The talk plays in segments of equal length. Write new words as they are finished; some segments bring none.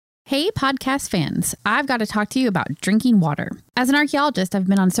Hey, podcast fans. I've got to talk to you about drinking water. As an archaeologist, I've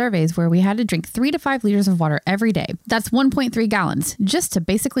been on surveys where we had to drink 3 to 5 liters of water every day. That's 1.3 gallons, just to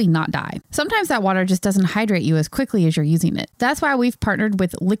basically not die. Sometimes that water just doesn't hydrate you as quickly as you're using it. That's why we've partnered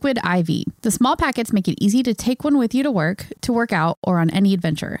with Liquid IV. The small packets make it easy to take one with you to work out, or on any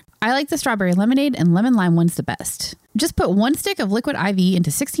adventure. I like the strawberry lemonade and lemon lime ones the best. Just put 1 stick of Liquid IV into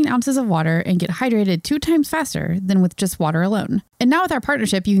 16 ounces of water and get hydrated 2 times faster than with just water alone. And now with our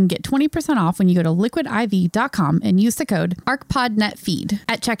partnership, you can get 20% off when you go to liquidiv.com and use the code ARCPODNETFEED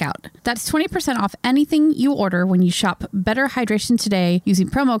at checkout. That's 20% off anything you order when you shop Better Hydration today using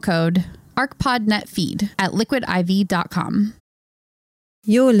promo code ARCPODNETFEED at liquidiv.com.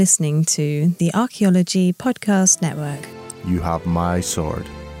 You're listening to the Archaeology Podcast Network. You have my sword.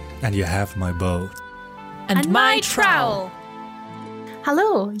 And you have my bow. And my trowel.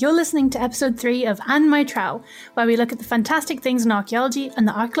 Hello, you're listening to episode 3 of And My Trowel, where we look at the fantastic things in archaeology and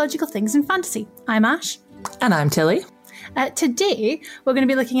the archaeological things in fantasy. I'm Ash. And I'm Tilly. Today, we're going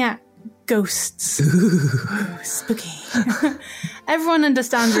to be looking at ghosts. Ooh, spooky. Everyone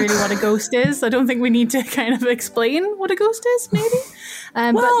understands really what a ghost is. I don't think we need to kind of explain what a ghost is, maybe.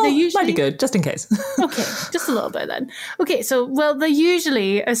 But they're usually... might be good, just in case. Okay, just a little bit then. Okay, they're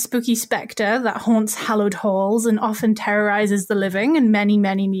usually a spooky spectre that haunts hallowed halls and often terrorizes the living in many,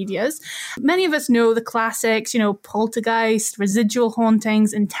 many medias. Many of us know the classics, poltergeist, residual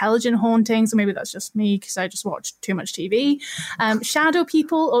hauntings, intelligent hauntings, or maybe that's just me because I just watched too much TV, shadow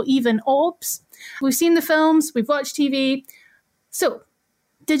people, or even orbs. We've seen the films, we've watched TV. So,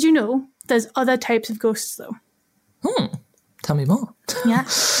 did you know there's other types of ghosts, though? Tell me more. Yeah.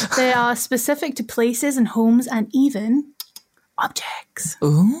 They are specific to places and homes and even objects.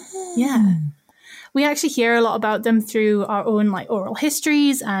 Ooh. Yeah. We actually hear a lot about them through our own oral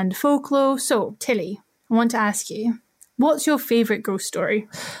histories and folklore. So, Tilly, I want to ask you, what's your favourite ghost story?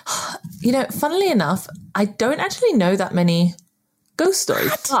 Funnily enough, I don't actually know that many ghost stories.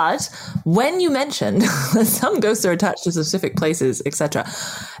 What? But when you mentioned that some ghosts are attached to specific places, etc.,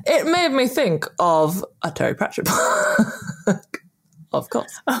 it made me think of a Terry Pratchett book. Of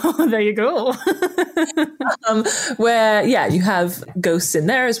course. Oh, there you go. Where, you have ghosts in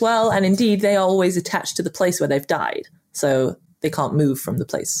there as well. And indeed, they are always attached to the place where they've died. So they can't move from the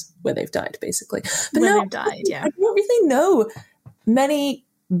place where they've died, basically. But they've died, yeah. I don't really know many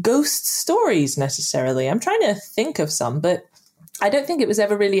ghost stories necessarily. I'm trying to think of some, but I don't think it was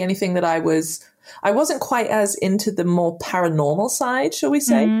ever really anything that I wasn't quite as into the more paranormal side, shall we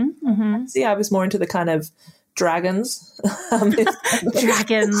say. Mm-hmm. See, I was more into the kind of dragons.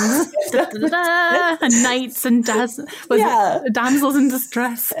 Dragons. And knights and damsels in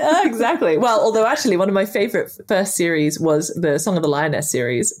distress. Exactly. Well, although actually one of my favourite first series was the Song of the Lioness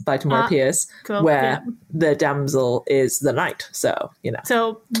series by Tamora Pierce, cool. where the damsel is the knight. So,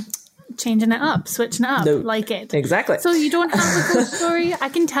 So... changing it up, switching it up, like it. Exactly. So you don't have a ghost story? I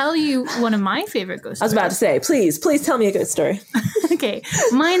can tell you one of my favourite ghost stories. I was about to say, please tell me a ghost story. Okay.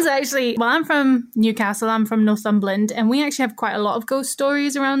 Mine's actually, I'm from Newcastle, I'm from Northumberland, and we actually have quite a lot of ghost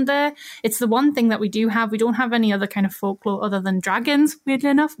stories around there. It's the one thing that we do have. We don't have any other kind of folklore other than dragons, weirdly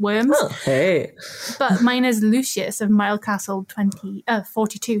enough, worms. Oh, hey. But mine is Lucius of Milecastle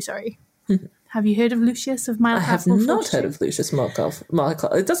 42, sorry. Have you heard of Lucius of Milecastle? I have not heard of Lucius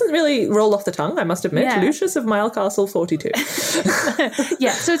Milecastle. It doesn't really roll off the tongue, I must admit. Yeah. Lucius of Milecastle 42.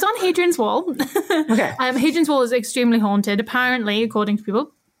 Yeah, so it's on Hadrian's Wall. Okay. Hadrian's Wall is extremely haunted, apparently, according to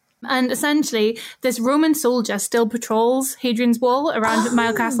people. And essentially, this Roman soldier still patrols Hadrian's Wall around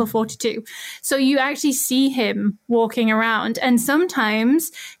Milecastle 42. So you actually see him walking around, and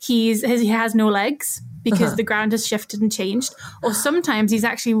sometimes he has no legs, because the ground has shifted and changed. Or sometimes he's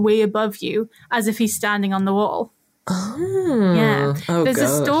actually way above you, as if he's standing on the wall. Oh. Yeah. Oh, There's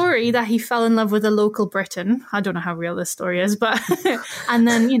gosh. a story that he fell in love with a local Briton. I don't know how real this story is, but... and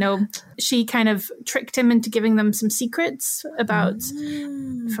then, she kind of tricked him into giving them some secrets about...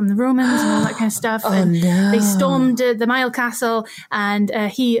 from the Romans and all that kind of stuff. They stormed the Mile Castle, and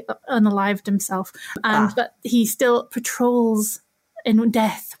he unalived himself. But he still patrols in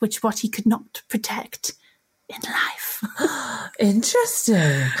death, what he could not protect in life. Interesting.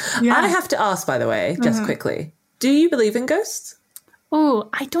 Yeah. I have to ask, by the way, just quickly, do you believe in ghosts? Oh,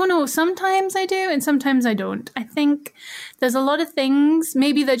 I don't know. Sometimes I do and sometimes I don't. I think there's a lot of things,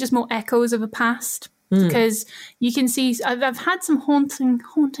 maybe they're just more echoes of a past, because you can see, I've had some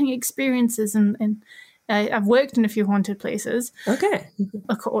haunting experiences, and I've worked in a few haunted places. Okay.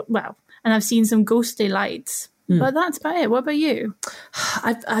 Well, and I've seen some ghostly lights. But that's about it. What about you?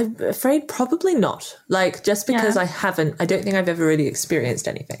 I'm afraid probably not. Just because I don't think I've ever really experienced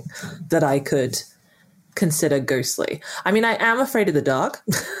anything that I could consider ghostly. I mean, I am afraid of the dark,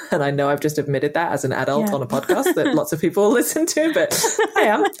 and I know I've just admitted that as an adult on a podcast that lots of people listen to, but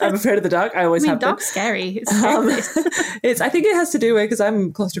I'm afraid of the dark. I always have been. Dark's scary. It's scary. I think it has to do with, because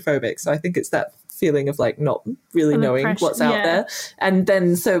I'm claustrophobic, so I think it's that feeling of like not really knowing what's out there. And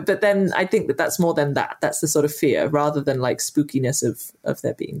then but then I think that's more than that. That's the sort of fear rather than like spookiness of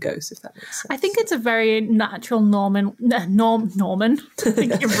there being ghosts, if that makes sense. I think it's a very natural Norman. I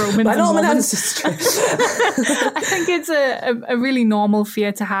think you're Roman. My Norman ancestry. I think it's a really normal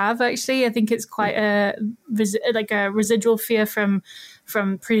fear to have, actually. I think it's quite a residual fear from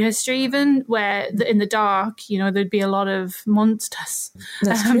prehistory, even, where in the dark, there'd be a lot of monsters.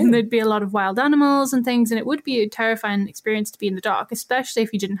 That's true. There'd be a lot of wild animals and things, and it would be a terrifying experience to be in the dark, especially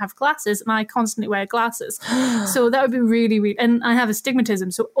if you didn't have glasses, and I constantly wear glasses. So that would be really, really... And I have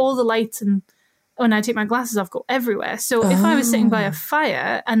astigmatism, so all the lights and when I take my glasses off go everywhere. So if I was sitting by a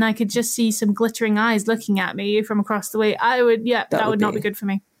fire and I could just see some glittering eyes looking at me from across the way, that would not be good for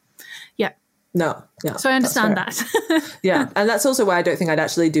me. Yeah. No, yeah. So I understand that. Yeah, and that's also why I don't think I'd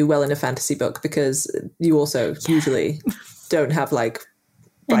actually do well in a fantasy book, because you also usually don't have like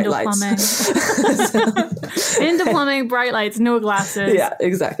bright lights. Into plumbing, bright lights, no glasses. Yeah,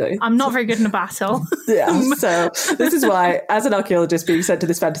 exactly. I'm not very good in a battle. Yeah, so this is why, as an archaeologist being sent to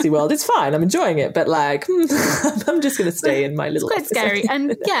this fantasy world, it's fine, I'm enjoying it, but like, I'm just going to stay in my little It's quite scary,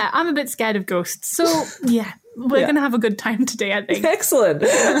 and I'm a bit scared of ghosts, so we're going to have a good time today, I think. Excellent.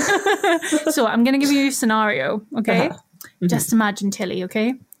 So I'm going to give you a scenario, okay? Mm-hmm. Just imagine, Tilly,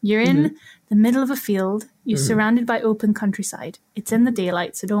 okay? You're in the middle of a field. You're surrounded by open countryside. It's in the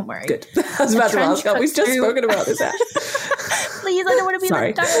daylight, so don't worry. Good. I was about to ask. We've just spoken about this, Ash. Please, I don't want to be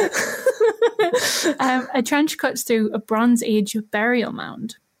left out. A trench cuts through a Bronze Age burial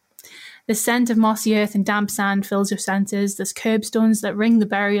mound. The scent of mossy earth and damp sand fills your senses. There's curbstones that ring the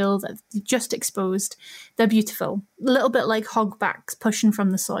burial that you just exposed. They're beautiful, a little bit like hogbacks pushing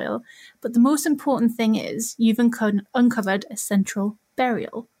from the soil. But the most important thing is you've uncovered a central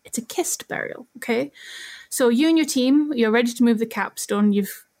burial. It's a kist burial, okay? So you and your team, you're ready to move the capstone. You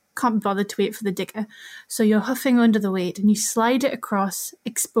can't be bothered to wait for the digger. So you're huffing under the weight and you slide it across,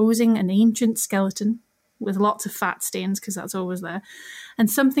 exposing an ancient skeleton with lots of fat stains, because that's always there.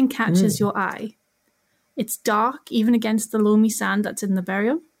 And something catches your eye. It's dark, even against the loamy sand that's in the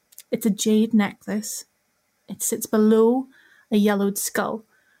burial. It's a jade necklace. It sits below a yellowed skull.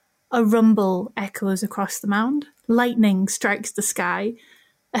 A rumble echoes across the mound. Lightning strikes the sky.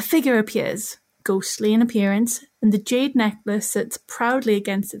 A figure appears, ghostly in appearance, and the jade necklace sits proudly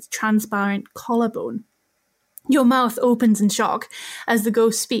against its transparent collarbone. Your mouth opens in shock as the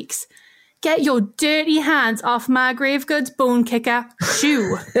ghost speaks. Get your dirty hands off my Gravegoods bone kicker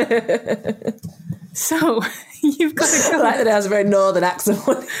shoe. So you've got to go. I like that it has a very northern accent.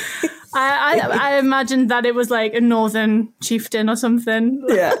 I imagined that it was like a northern chieftain or something.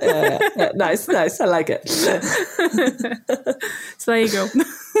 Yeah. Nice. I like it. So there you go.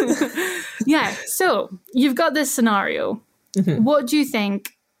 Yeah, so you've got this scenario. Mm-hmm. What do you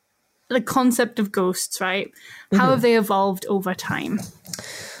think, the concept of ghosts, right? How have they evolved over time?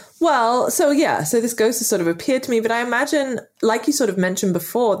 Well, so this ghost has sort of appeared to me, but I imagine, like you sort of mentioned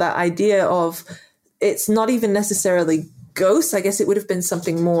before, that idea of it's not even necessarily ghosts. I guess it would have been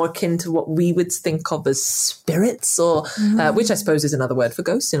something more akin to what we would think of as spirits, or which I suppose is another word for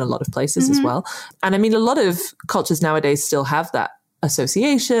ghosts in a lot of places as well. And I mean, a lot of cultures nowadays still have that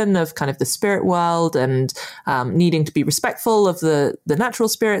association of kind of the spirit world and needing to be respectful of the natural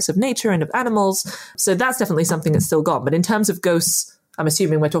spirits of nature and of animals. So that's definitely something that's still gone. But in terms of ghosts, I'm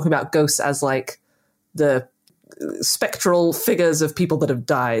assuming we're talking about ghosts as like the spectral figures of people that have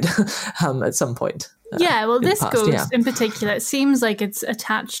died at some point. This ghost in particular, it seems like it's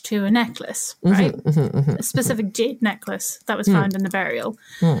attached to a necklace, right? A specific jade necklace that was found in the burial.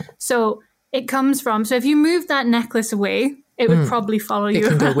 So it comes from, so if you move that necklace away, it would probably follow you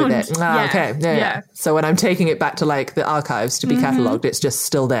around. It can go with it. Okay. Yeah. So when I'm taking it back to like the archives to be catalogued, it's just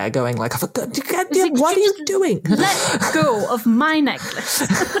still there going like, what are you doing? Let go of my necklace.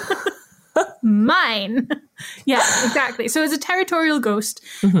 Mine. Yeah, exactly. So it's a territorial ghost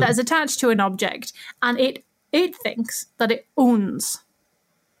that is attached to an object, and it thinks that it owns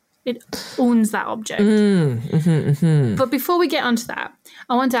that object. But before we get onto that,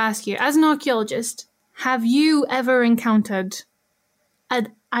 I want to ask you, as an archaeologist, have you ever encountered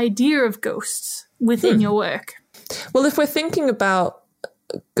an idea of ghosts within your work? Well, if we're thinking about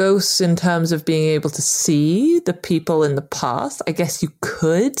ghosts in terms of being able to see the people in the past, I guess you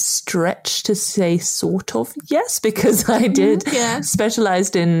could stretch to say sort of yes, because I did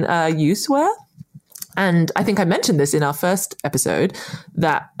specialized in use wear. And I think I mentioned this in our first episode,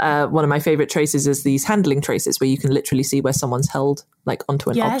 that one of my favorite traces is these handling traces, where you can literally see where someone's held like onto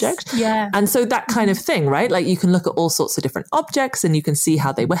an object. Yeah. And so that kind of thing, right? Like you can look at all sorts of different objects and you can see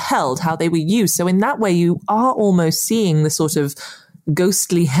how they were held, how they were used. So in that way, you are almost seeing the sort of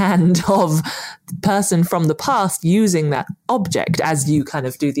ghostly hand of the person from the past using that object as you kind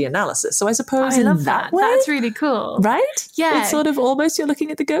of do the analysis. So I suppose I love in that. way, That's really cool. right? Yeah. It's sort of almost you're looking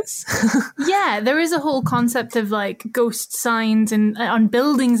at the ghosts. Yeah, there is a whole concept of like ghost signs and on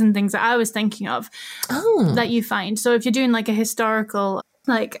buildings and things that I was thinking of that you find. So if you're doing like a historical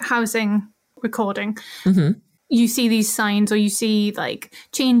like housing recording, you see these signs, or you see like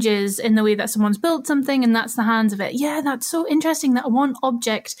changes in the way that someone's built something, and that's the hands of it. Yeah, that's so interesting that one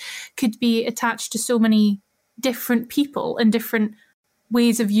object could be attached to so many different people and different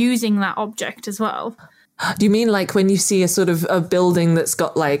ways of using that object as well. Do you mean like when you see a sort of a building that's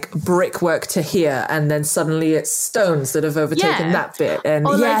got like brickwork to here, and then suddenly it's stones that have overtaken that bit? And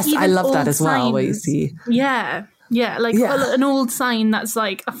Or, like, yes, I even love that old as well, where you signs. see... Yeah, like an old sign that's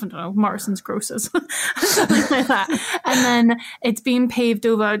like, I don't know, Morrison's Grocers, something like that. And then it's been paved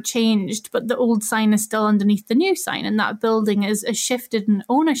over, changed, but the old sign is still underneath the new sign, and that building is shifted in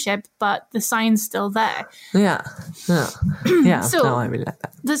ownership, but the sign's still there. Yeah. So, no, I really like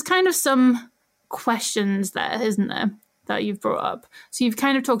that. There's kind of some questions there, isn't there, that you've brought up. So you've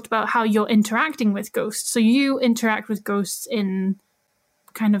kind of talked about how you're interacting with ghosts. So you interact with ghosts in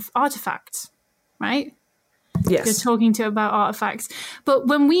kind of artifacts, right? Yes. You're talking to about artifacts. But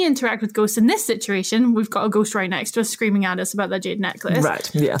when we interact with ghosts in this situation, we've got a ghost right next to us screaming at us about their jade necklace. Right,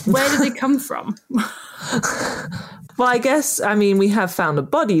 yeah. Where did it come from? Well, I guess, I mean, we have found a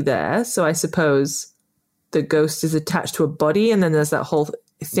body there, so I suppose the ghost is attached to a body, and then there's that whole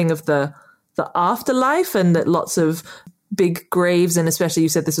thing of the afterlife, and that lots of big graves, and especially you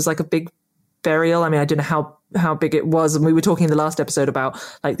said this was like a big burial. I mean, I don't know how big it was, and we were talking in the last episode about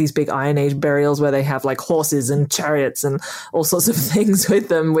like these big Iron Age burials where they have like horses and chariots and all sorts of things with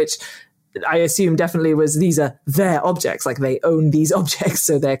them, which I assume definitely was, these are their objects, like they own these objects,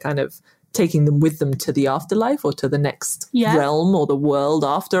 so they're kind of taking them with them to the afterlife, or to the next realm, or the world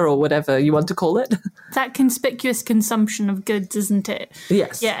after, or whatever you want to call it. That conspicuous consumption of goods, isn't it?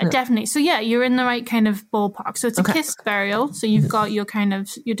 Yes. Yeah, definitely. So yeah, you're in the right kind of ballpark. So it's a kist burial. So you've got your kind of,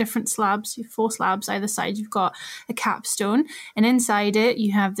 your different slabs, your 4 slabs either side. You've got a capstone, and inside it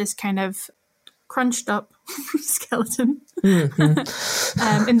you have this kind of crunched up skeleton in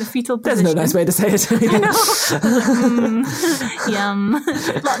the fetal position. There's no nice way to say it. I know. Yum.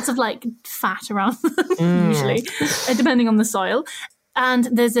 Lots of like fat around usually, depending on the soil. And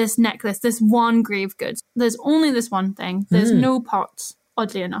there's this necklace, this one grave goods. There's only this one thing. There's no pots,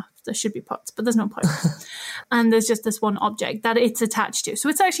 oddly enough. There should be pots, but there's no pots. And there's just this one object that it's attached to. So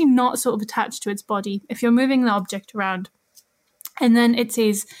it's actually not sort of attached to its body. If you're moving the object around, and then it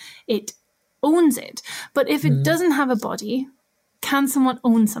says it owns it. But if it doesn't have a body, can someone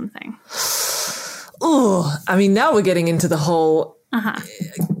own something? Oh, I mean, now we're getting into the whole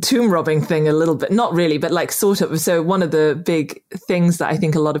tomb robbing thing a little bit. Not really, but like sort of. So one of the big things that I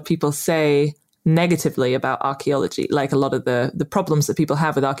think a lot of people say negatively about archaeology, like a lot of the problems that people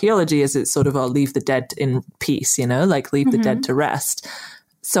have with archaeology, is it's sort of, leave the dead in peace, you know, like leave the dead to rest.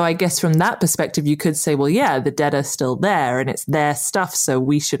 So I guess from that perspective, you could say, well, yeah, the dead are still there and it's their stuff, so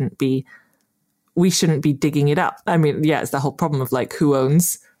we shouldn't be digging it up. I mean, yeah, it's the whole problem of like who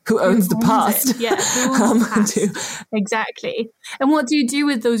owns the past. It? Yeah, who owns the past? Exactly. And what do you do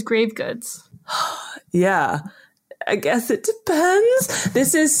with those grave goods? Yeah, I guess it depends.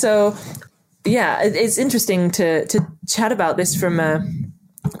 This is so. Yeah, it's interesting to chat about this from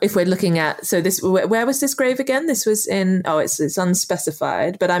if we're looking at, so this, where was this grave again? This was in, it's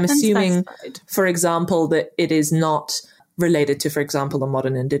unspecified, but I'm assuming, for example, that it is not related to, for example, a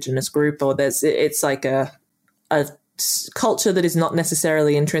modern indigenous group, or it's like a culture that is not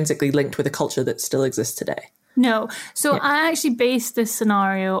necessarily intrinsically linked with a culture that still exists today. No. So I actually based this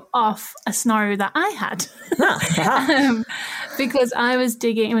scenario off a scenario that I had. Because I was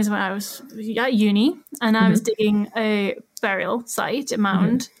digging, it was when I was at uni, and I was digging a burial site, a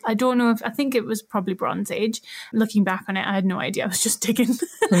mound. I don't know I think it was probably Bronze Age. Looking back on it, I had no idea. I was just digging.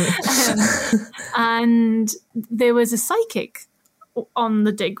 And there was a psychic on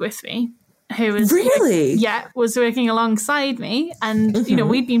the dig with me. Who was was working alongside me, and you know,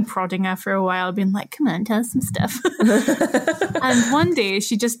 we'd been prodding her for a while, being like, come on, tell us some stuff. And one day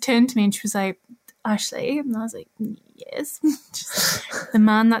she just turned to me and she was like, Ashley, and I was like, yes. The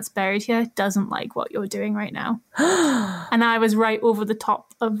man that's buried here doesn't like what you're doing right now. And I was right over the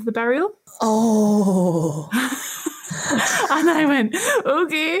top of the burial. And I went,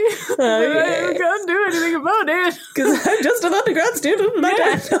 okay. I can't do anything about it. Because I'm just an undergrad student and I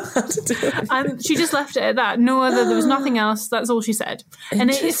don't know how to do it. And she just left it at that. There was nothing else. That's all she said. And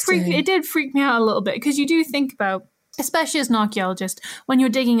it did freak me out a little bit, because you do think about, especially as an archaeologist, when you're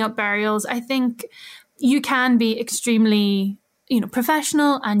digging up burials, I think you can be extremely,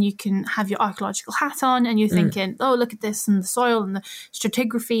 professional, and you can have your archaeological hat on, and you're thinking, oh, look at this and the soil and the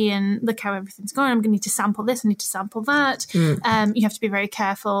stratigraphy, and look how everything's going. I'm going to need to sample this, I need to sample that. You have to be very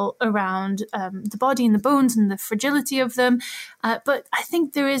careful around the body and the bones and the fragility of them. But I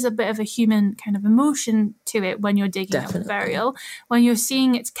think there is a bit of a human kind of emotion to it when you're digging up a burial, when you're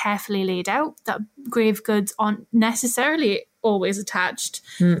seeing it's carefully laid out, that grave goods aren't necessarily always attached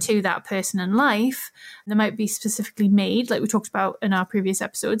to that person in life. They might be specifically made, like we talked about in our previous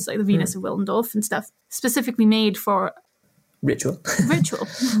episodes, like the Venus of Willendorf and stuff, specifically made for ritual.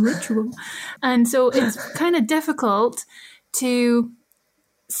 And so it's kind of difficult to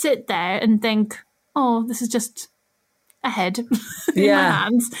sit there and think, oh, this is just a head in my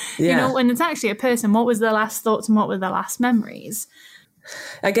hands. When it's actually a person. What was their last thoughts and what were their last memories?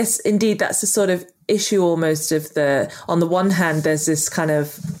 I guess indeed that's the sort of issue almost of on the one hand, there's this kind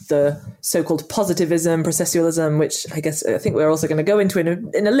of the so-called positivism, processualism, which I think we're also going to go into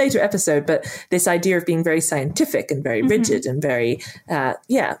in a later episode, but this idea of being very scientific and very rigid and very,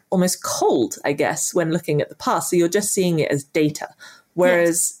 almost cold, I guess, when looking at the past. So you're just seeing it as data.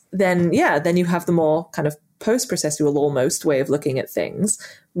 Whereas then you have the more kind of post-processual almost way of looking at things,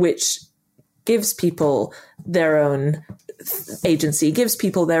 which gives people their own agency, gives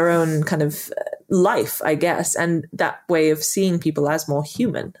people their own kind of life, I guess, and that way of seeing people as more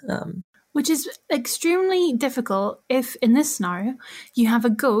human. Which is extremely difficult if, in this scenario, you have a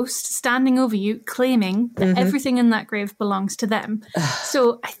ghost standing over you claiming that everything in that grave belongs to them.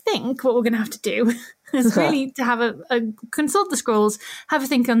 So I think what we're going to have to do is really to have a consult the scrolls, have a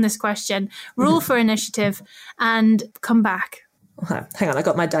think on this question, roll for initiative, and come back. Hang on, I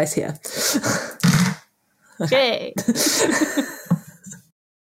got my dice here. Okay.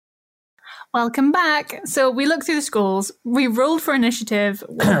 Welcome back. So we looked through the scrolls. We rolled for initiative.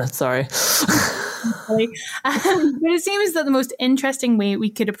 Sorry. But it seems that the most interesting way we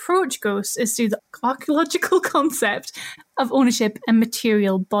could approach ghosts is through the archaeological concept of ownership and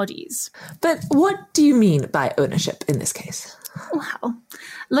material bodies. But what do you mean by ownership in this case? Well,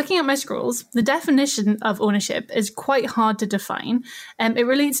 looking at my scrolls, the definition of ownership is quite hard to define. It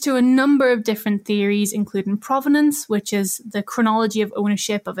relates to a number of different theories, including provenance, which is the chronology of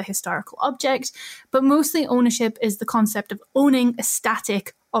ownership of a historical object, but mostly ownership is the concept of owning a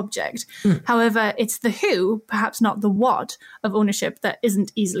static object. However, it's the who, perhaps not the what, of ownership that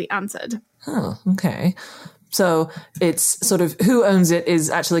isn't easily answered. Oh, okay. So it's sort of who owns it is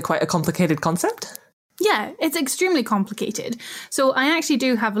actually quite a complicated concept? Yeah, it's extremely complicated. So I actually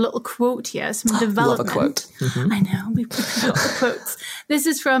do have a little quote here, some development. Love a quote. I know, we've got the quotes. This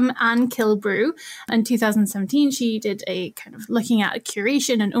is from Anne Kilbrew. In 2017, she did a kind of looking at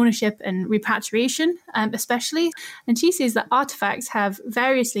curation and ownership and repatriation, especially. And she says that artifacts have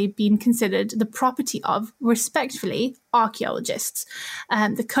variously been considered the property of, respectfully, archaeologists.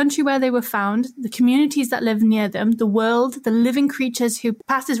 The country where they were found, the communities that live near them, the world, the living creatures who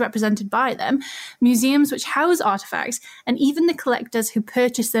past is represented by them, museums which house artifacts, and even the collectors who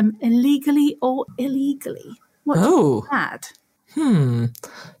purchase them illegally or illegally. What do you think of that?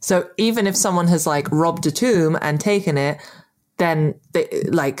 So even if someone has robbed a tomb and taken it, then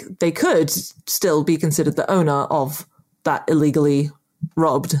they could still be considered the owner of that illegally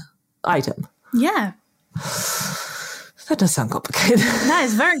robbed item. Yeah. That does sound complicated. That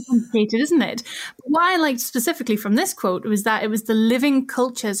is very complicated, isn't it? What I liked specifically from this quote was that it was the living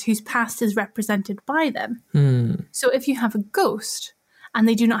cultures whose past is represented by them. So if you have a ghost and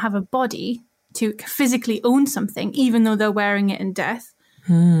they do not have a body to physically own something, even though they're wearing it in death,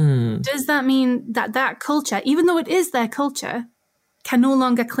 does that mean that that culture, even though it is their culture, can no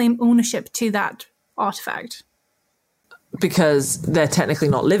longer claim ownership to that artifact? Because they're technically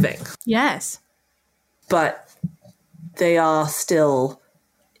not living. Yes. But they are still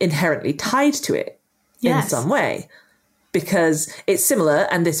inherently tied to it in some way, because it's similar,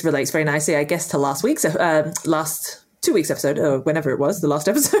 and this relates very nicely, I guess, to last 2 weeks episode, or whenever it was, the last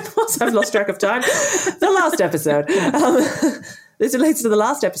episode was, I've lost track of time, the last episode. This relates to the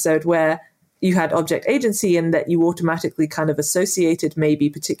last episode where you had object agency and that you automatically kind of associated maybe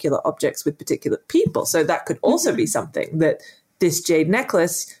particular objects with particular people. So that could also be something that this jade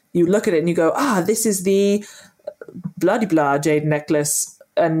necklace, you look at it and you go, this is the blah-de-blah jade necklace,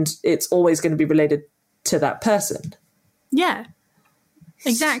 and it's always going to be related to that person. Yeah.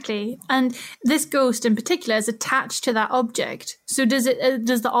 Exactly. And this ghost in particular is attached to that object. So does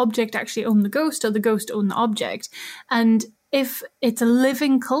the object actually own the ghost, or the ghost own the object? And if it's a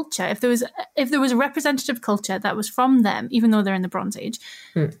living culture, if there was a representative culture that was from them, even though they're in the Bronze Age,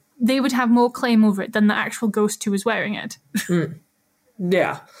 they would have more claim over it than the actual ghost who was wearing it.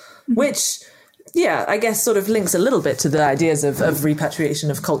 Yeah. Which, yeah, I guess sort of links a little bit to the ideas of repatriation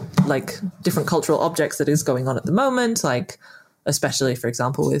of different cultural objects that is going on at the moment, like especially, for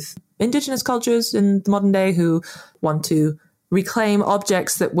example, with indigenous cultures in the modern day who want to reclaim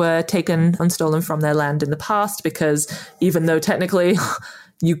objects that were taken and stolen from their land in the past, because even though technically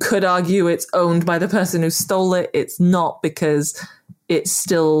you could argue it's owned by the person who stole it, it's not, because it's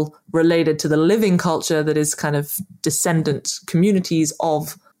still related to the living culture that is kind of descendant communities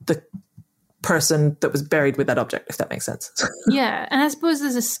of the person that was buried with that object, if that makes sense. Yeah, and I suppose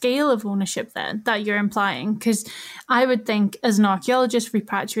there's a scale of ownership then that you're implying, because I would think as an archaeologist,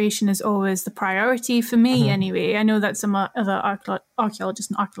 repatriation is always the priority for me anyway. I know that some other archaeologists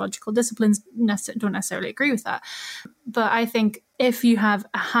and archaeological disciplines don't necessarily agree with that. But I think if you have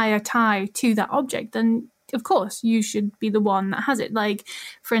a higher tie to that object, then of course, you should be the one that has it. Like,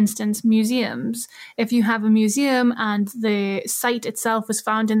 for instance, museums. If you have a museum and the site itself was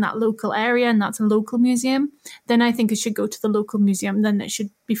found in that local area and that's a local museum, then I think it should go to the local museum. Then it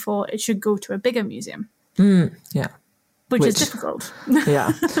should go to a bigger museum. Yeah. Which is difficult.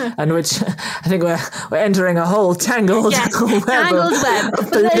 Yeah. And which I think we're entering a whole tangled web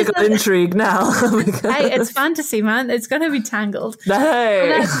of political intrigue now. Hey, it's fantasy, man. It's going to be tangled. Hey.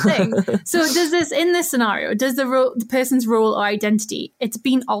 That's the thing. So in this scenario, does the person's role or identity, it's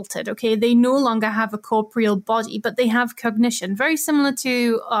been altered, okay? They no longer have a corporeal body, but they have cognition. Very similar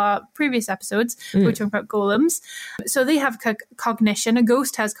to previous episodes. We were talking about golems. So they have cognition. A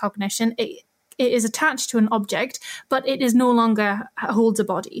ghost has cognition. It is attached to an object, but it is no longer holds a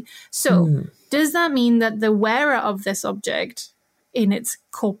body. So does that mean that the wearer of this object in its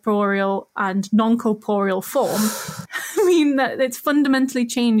corporeal and non-corporeal form mean that it's fundamentally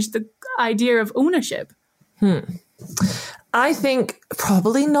changed the idea of ownership? I think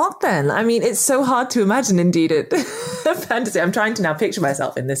probably not then. I mean, it's so hard to imagine, indeed, fantasy. I'm trying to now picture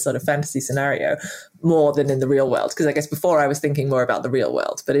myself in this sort of fantasy scenario more than in the real world, because I guess before I was thinking more about the real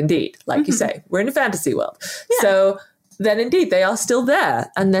world. But indeed, like you say, we're in a fantasy world. Yeah. So then indeed, they are still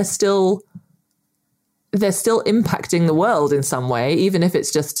there, and they're still impacting the world in some way, even if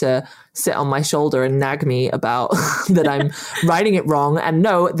it's just to sit on my shoulder and nag me about that I'm writing it wrong. And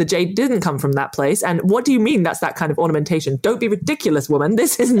no, the jade didn't come from that place. And what do you mean that's that kind of ornamentation? Don't be ridiculous, woman.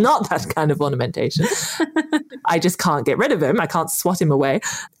 This is not that kind of ornamentation. I just can't get rid of him. I can't swat him away.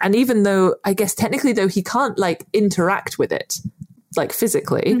 And even though, I guess technically though, he can't like interact with it, like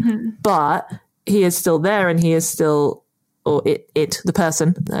physically, but he is still there, and he is still... or the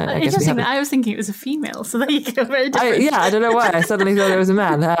person. Interesting. I was thinking it was a female, so there you go. Very different. I don't know why I suddenly thought it was a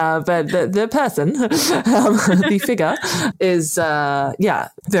man, but the person, the figure, is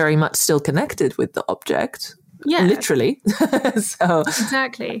very much still connected with the object. Yeah, literally. So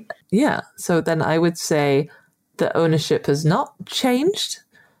exactly. Yeah. So then I would say the ownership has not changed.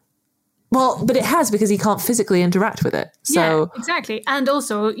 Well, but it has, because he can't physically interact with it. So yeah, exactly. And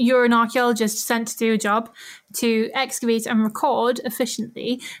also, you're an archaeologist sent to do a job to excavate and record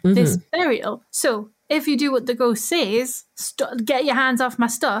efficiently this burial. So if you do what the ghost says, get your hands off my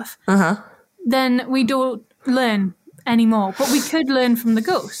stuff, then we don't learn anymore. But we could learn from the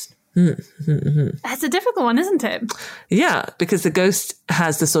ghost. That's a difficult one, isn't it? Yeah, because the ghost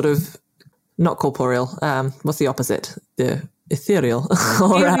has the sort of not corporeal. What's the opposite? The ethereal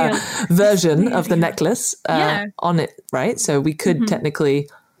or version of the necklace on it, right? So we could technically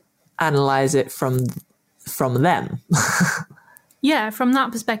analyze it from them. Yeah, from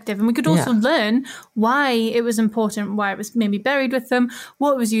that perspective. And we could also learn why it was important, why it was maybe buried with them,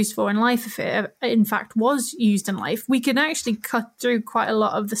 what it was used for in life, if it in fact was used in life. We can actually cut through quite a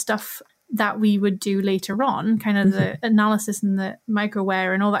lot of the stuff that we would do later on, kind of the analysis and the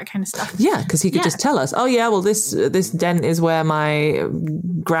microware and all that kind of stuff. Yeah, because he could just tell us, oh yeah, well this dent is where my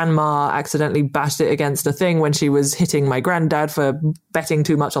grandma accidentally bashed it against a thing when she was hitting my granddad for betting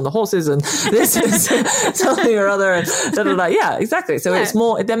too much on the horses, and this is something or other, and da, da, da. Yeah, exactly. So it's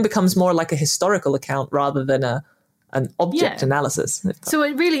more, it then becomes more like a historical account rather than an object analysis. So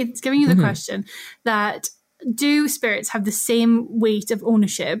it's giving you the question that, do spirits have the same weight of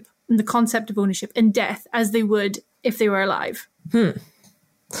ownership, the concept of ownership in death, as they would if they were alive? I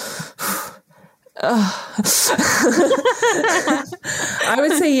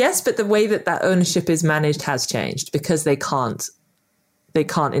would say yes, but the way that ownership is managed has changed, because they can't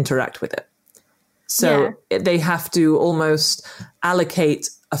interact with it. So they have to almost allocate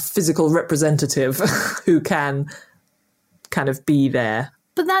a physical representative who can kind of be there.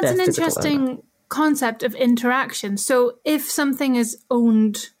 But that's an interesting concept of interaction. So if something is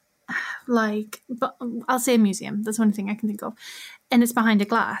owned, like, but I'll say a museum, that's one thing I can think of, and it's behind a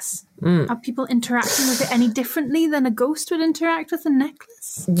glass, are people interacting with it any differently than a ghost would interact with a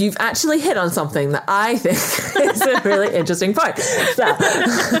necklace? You've actually hit on something that I think is a really interesting point. So,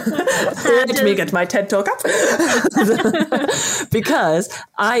 let me get my TED Talk up. Because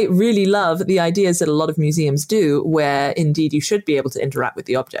I really love the ideas that a lot of museums do, where indeed you should be able to interact with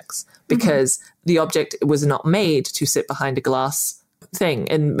the objects, because the object was not made to sit behind a glass thing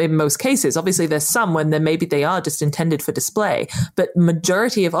in most cases. Obviously there's some when maybe they are just intended for display, but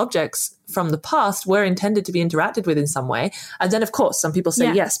majority of objects from the past were intended to be interacted with in some way. And then of course some people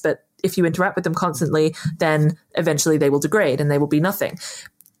say yes, but if you interact with them constantly, then eventually they will degrade and they will be nothing.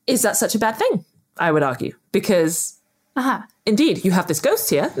 Is that such a bad thing? I would argue, because indeed you have this ghost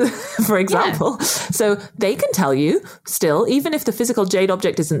here, for example. So they can tell you still, even if the physical jade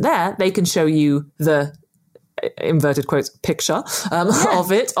object isn't there, they can show you the inverted quotes picture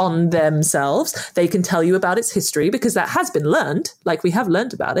of it on themselves. They can tell you about its history, because that has been learned, like we have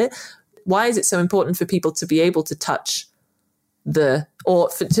learned about it. Why is it so important for people to be able to touch to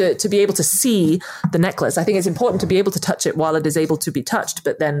be able to see the necklace? I think it's important to be able to touch it while it is able to be touched,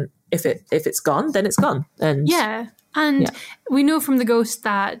 but then if it's gone, then it's gone. And we know from the ghost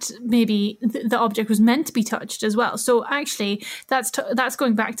that maybe the object was meant to be touched as well. So actually, that's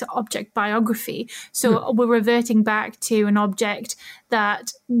going back to object biography. So we're reverting back to an object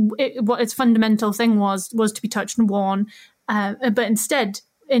that what its fundamental thing was to be touched and worn, but instead,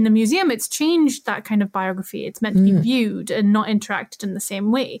 in the museum, it's changed that kind of biography. It's meant to be viewed and not interacted in the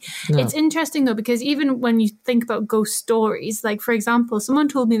same way. No. It's interesting, though, because even when you think about ghost stories, like, for example, someone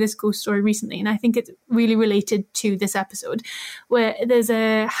told me this ghost story recently, and I think it's really related to this episode, where there's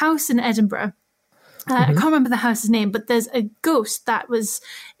a house in Edinburgh. I can't remember the house's name, but there's a ghost that was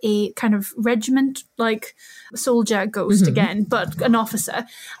a kind of regiment, like soldier ghost again, but an officer.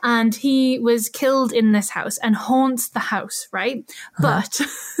 And he was killed in this house and haunts the house, right? But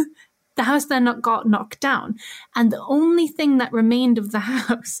the house then got knocked down. And the only thing that remained of the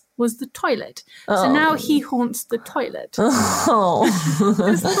house was the toilet. So now he haunts the toilet. Isn't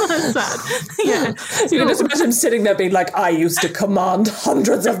that sad? Yeah. So you can just imagine him sitting there being like, I used to command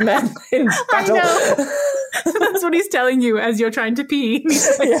hundreds of men in battle. I know. That's what he's telling you as you're trying to pee.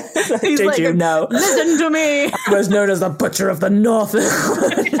 He's Did you know? Listen to me. I was known as the Butcher of the North.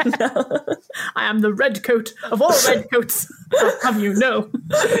 I am the redcoat of all redcoats. Have you know?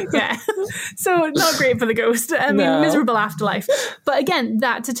 Yeah. So not great for the ghost. I mean, miserable afterlife. But again,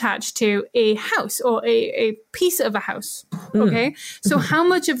 that's attached to a house or a piece of a house. Okay. So how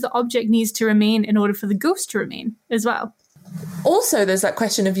much of the object needs to remain in order for the ghost to remain as well? Also, there's that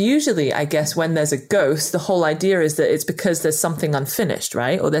question of usually, I guess, when there's a ghost, the whole idea is that it's because there's something unfinished,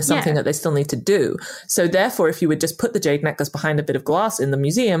 right? Or there's something that they still need to do. So therefore, if you would just put the jade necklace behind a bit of glass in the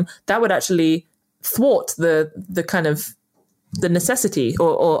museum, that would actually thwart the kind of the necessity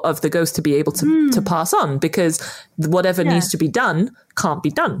or of the ghost to be able to pass on, because whatever needs to be done can't be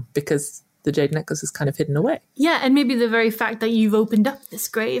done because the jade necklace is kind of hidden away. Yeah, and maybe the very fact that you've opened up this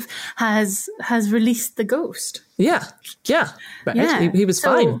grave has released the ghost. Yeah. Right. Yeah. He was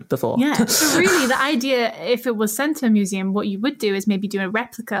fine before. Yeah. So really, the idea, if it was sent to a museum, what you would do is maybe do a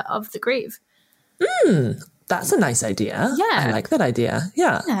replica of the grave. That's a nice idea. Yeah. I like that idea.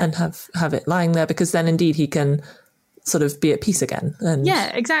 Yeah. And have it lying there, because then indeed he can sort of be at peace again. And yeah,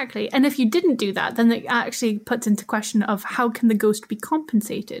 exactly. And if you didn't do that, then it actually puts into question of how can the ghost be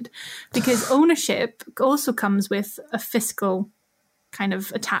compensated? Because ownership also comes with a fiscal kind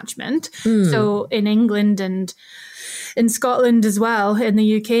of attachment. So in England and in Scotland as well, in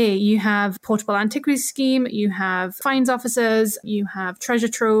the UK, you have Portable Antiquities Scheme, you have fines officers, you have treasure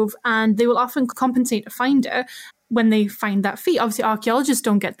trove, and they will often compensate a finder when they find that fee. Obviously, archaeologists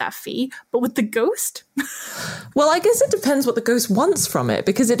don't get that fee, but with the ghost? Well, I guess it depends what the ghost wants from it,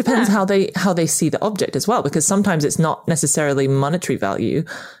 because it depends how they see the object as well, because sometimes it's not necessarily monetary value.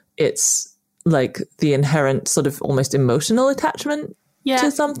 It's like the inherent sort of almost emotional attachment to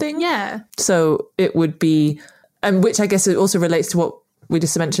something. Yeah. So it would be, and which I guess it also relates to what we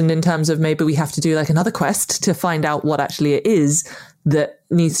just mentioned in terms of maybe we have to do like another quest to find out what actually it is that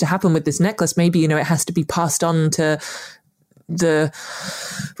needs to happen with this necklace. Maybe, it has to be passed on to the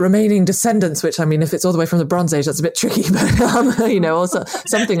remaining descendants, which, I mean, if it's all the way from the Bronze Age, that's a bit tricky, but, you know, also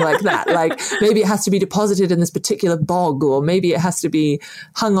something like that. Like maybe it has to be deposited in this particular bog, or maybe it has to be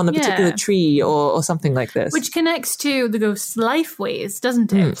hung on a particular tree or something like this. Which connects to the ghost's life ways,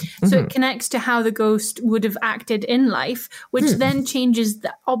 doesn't it? So it connects to how the ghost would have acted in life, which then changes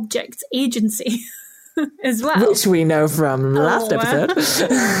the object's agency. As well. Which we know from last episode.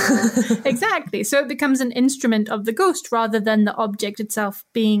 Exactly. So it becomes an instrument of the ghost rather than the object itself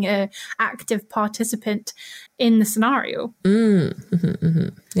being an active participant in the scenario.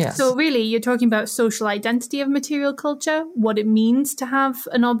 Yes. So really, you're talking about social identity of material culture, what it means to have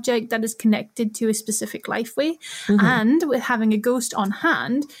an object that is connected to a specific life way. And with having a ghost on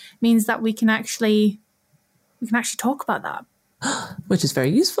hand means that we can actually talk about that. Which is very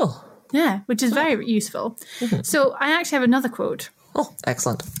useful. Yeah, which is very useful. So I actually have another quote. Oh,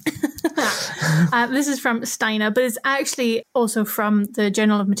 excellent. This is from Steiner, but it's actually also from the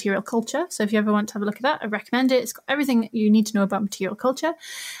Journal of Material Culture. So if you ever want to have a look at that, I recommend it. It's got everything you need to know about material culture.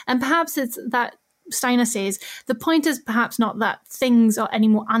 And perhaps it's that Steiner says, the point is perhaps not that things are any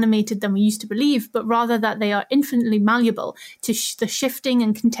more animated than we used to believe, but rather that they are infinitely malleable to the shifting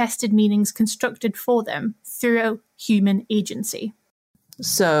and contested meanings constructed for them through human agency.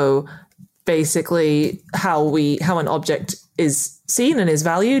 So basically how an object is seen and is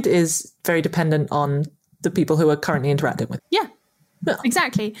valued is very dependent on the people who are currently interacting with. Yeah,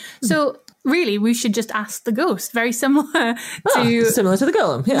 exactly. So really, we should just ask the ghost, very similar to the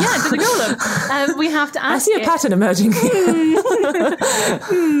golem. Yeah, to the golem. We have to ask I see a pattern emerging here.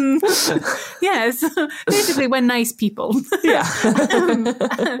 Yes, basically we're nice people. Yeah.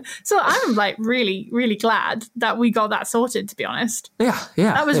 So I'm like really, really glad that we got that sorted, to be honest. Yeah.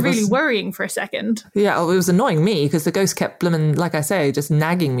 That was really worrying for a second. Yeah, it was annoying me because the ghost kept blooming, like I say, just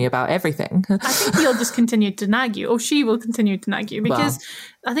nagging me about everything. I think he'll just continue to nag you, or she will continue to nag you, because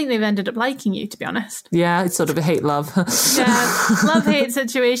I think they've ended up liking you, to be honest. Yeah, it's sort of a hate-love. Yeah, love-hate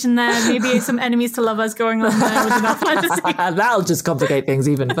situation there. Maybe some enemies to lovers going on there with enough fantasy. That'll just complicate things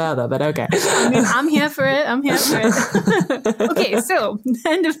even further, but okay. I mean, I'm here for it. Okay, so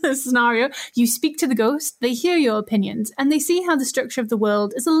end of the scenario. You speak to the ghost, they hear your opinions, and they see how the structure of the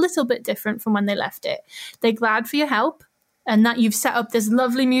world is a little bit different from when they left it. They're glad for your help, and that you've set up this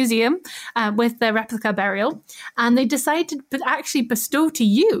lovely museum with their replica burial, and they decide to actually bestow to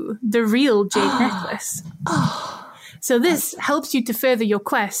you the real jade necklace. So this helps you to further your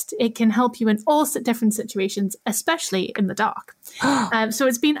quest. It can help you in all different situations, especially in the dark. So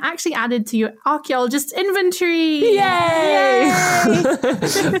it's been actually added to your archaeologist's inventory. Yay!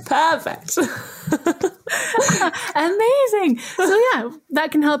 Perfect. Amazing. So yeah,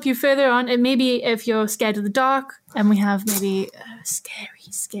 that can help you further on. And maybe if you're scared of the dark and we have maybe a scary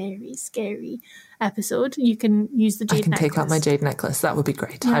episode, you can use the jade necklace. I can take out my jade necklace. That would be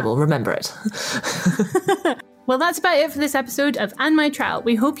great. Yeah. I will remember it. Well, that's about it for this episode of And My Trial.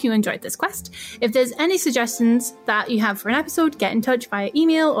 We hope you enjoyed this quest. If there's any suggestions that you have for an episode, get in touch via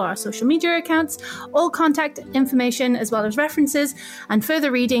email or our social media accounts. All contact information as well as references and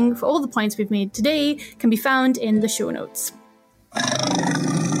further reading for all the points we've made today can be found in the show notes.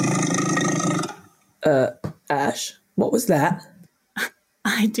 Ash, what was that?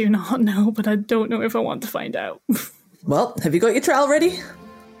 I do not know, but I don't know if I want to find out. Well, have you got your trowel ready?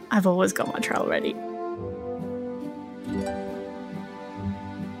 I've always got my trowel ready.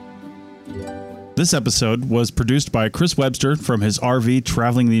 This episode was produced by Chris Webster from his RV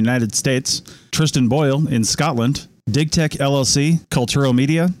traveling the United States, Tristan Boyle in Scotland, DigTech LLC, Cultural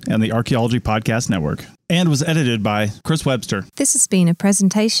Media, and the Archaeology Podcast Network, and was edited by Chris Webster. This has been a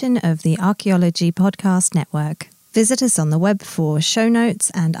presentation of the Archaeology Podcast Network. Visit us on the web for show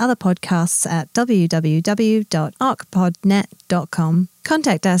notes and other podcasts at www.archpodnet.com.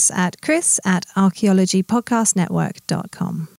 Contact us at chris@archaeologypodcastnetwork.com.